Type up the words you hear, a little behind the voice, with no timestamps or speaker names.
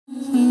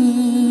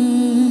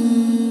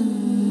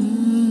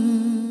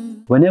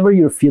Whenever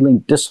you're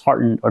feeling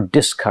disheartened or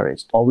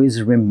discouraged,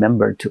 always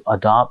remember to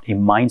adopt a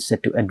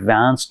mindset to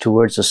advance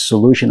towards a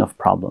solution of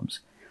problems.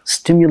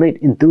 Stimulate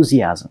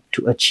enthusiasm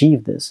to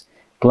achieve this.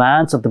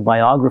 Glance at the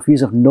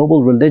biographies of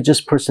noble religious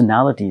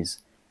personalities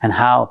and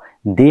how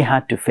they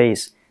had to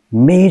face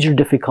major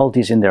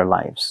difficulties in their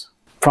lives.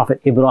 Prophet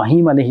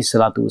Ibrahim alayhi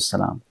salatu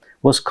wasalam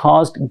was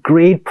caused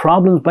great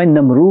problems by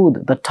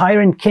Namrud, the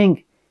tyrant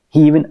king.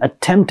 He even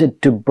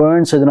attempted to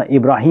burn Sayyidina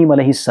Ibrahim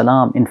alayhi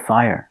salam in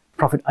fire.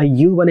 Prophet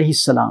Ayyub alayhi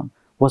salam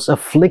was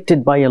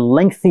afflicted by a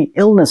lengthy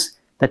illness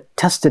that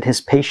tested his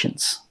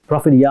patience.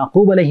 Prophet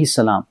Yaqub alayhi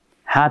salam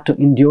had to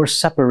endure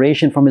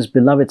separation from his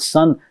beloved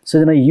son,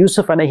 Sayyidina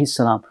Yusuf alayhi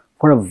salam,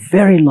 for a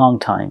very long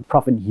time.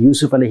 Prophet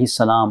Yusuf alayhi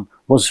salam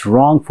was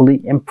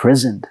wrongfully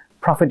imprisoned.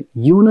 Prophet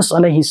Yunus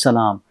alayhi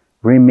salam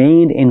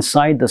remained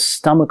inside the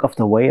stomach of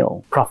the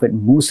whale. Prophet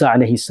Musa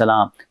alayhi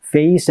salam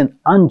faced an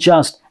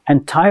unjust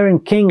and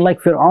tyrant king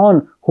like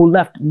Fir'aun, who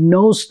left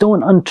no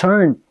stone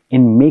unturned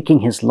in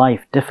making his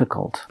life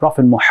difficult.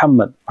 Prophet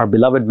Muhammad, our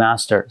beloved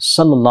master,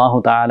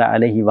 sallallahu ta'ala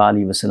alayhi wa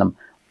alihi wasallam,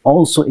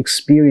 also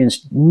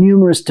experienced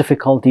numerous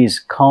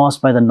difficulties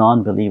caused by the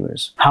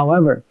non-believers.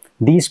 However,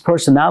 these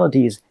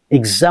personalities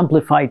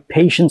exemplified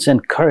patience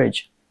and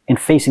courage in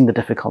facing the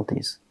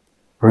difficulties.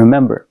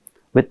 Remember,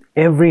 with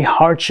every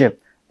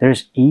hardship, there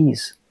is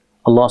ease.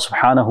 Allah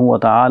subhanahu wa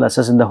ta'ala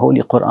says in the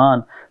Holy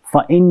Quran,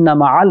 فَإِنَّ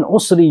مَعَ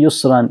الْأُسْرِ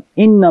يُسْرًا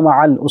إِنَّ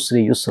مَعَ الْأُسْرِ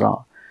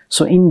يُسْرًا.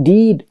 So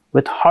indeed,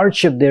 with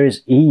hardship there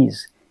is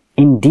ease.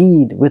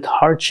 Indeed, with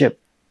hardship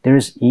there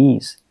is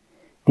ease.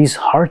 These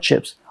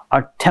hardships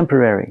are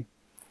temporary.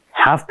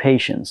 Have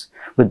patience.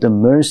 With the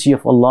mercy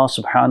of Allah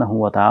subhanahu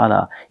wa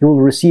ta'ala, you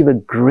will receive a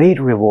great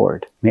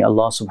reward. May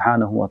Allah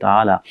subhanahu wa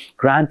ta'ala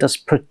grant us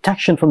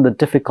protection from the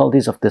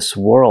difficulties of this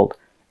world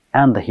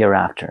and the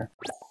hereafter.